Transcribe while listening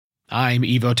I'm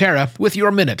Evo Terra with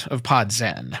your Minute of Pod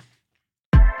Zen.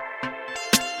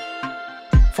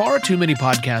 Far too many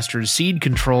podcasters cede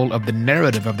control of the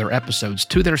narrative of their episodes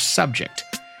to their subject.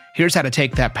 Here's how to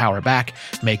take that power back,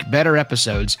 make better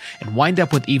episodes, and wind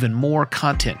up with even more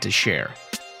content to share.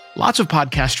 Lots of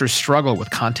podcasters struggle with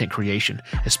content creation,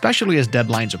 especially as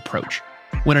deadlines approach.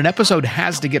 When an episode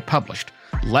has to get published,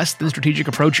 less than strategic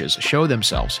approaches show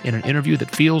themselves in an interview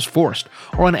that feels forced,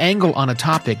 or an angle on a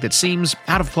topic that seems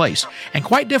out of place and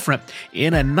quite different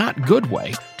in a not good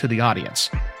way to the audience.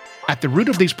 At the root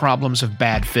of these problems of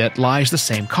bad fit lies the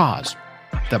same cause.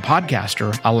 The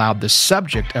podcaster allowed the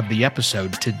subject of the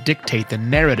episode to dictate the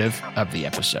narrative of the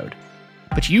episode.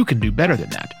 But you can do better than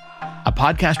that. A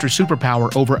podcaster's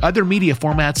superpower over other media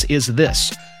formats is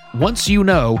this. Once you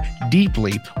know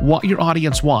deeply what your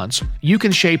audience wants, you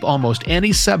can shape almost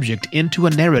any subject into a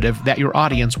narrative that your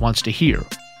audience wants to hear.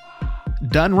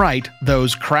 Done right,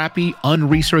 those crappy,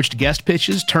 unresearched guest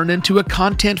pitches turn into a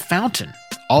content fountain.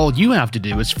 All you have to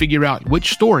do is figure out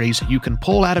which stories you can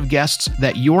pull out of guests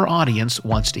that your audience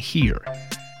wants to hear.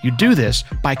 You do this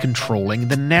by controlling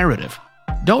the narrative.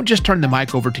 Don't just turn the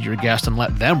mic over to your guest and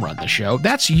let them run the show.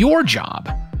 That's your job.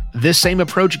 This same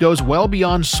approach goes well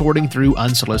beyond sorting through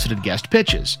unsolicited guest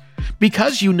pitches.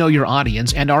 Because you know your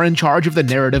audience and are in charge of the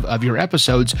narrative of your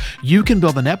episodes, you can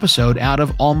build an episode out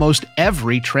of almost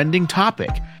every trending topic.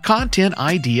 Content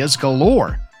ideas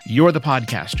galore. You're the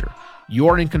podcaster.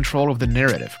 You're in control of the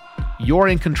narrative. You're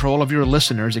in control of your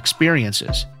listeners'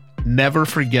 experiences. Never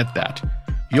forget that.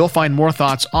 You'll find more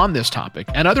thoughts on this topic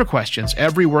and other questions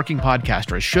every working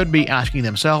podcaster should be asking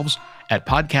themselves at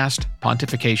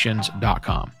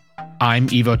podcastpontifications.com. I'm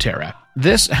Evo Terra.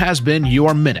 This has been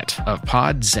your Minute of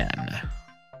Pod Zen.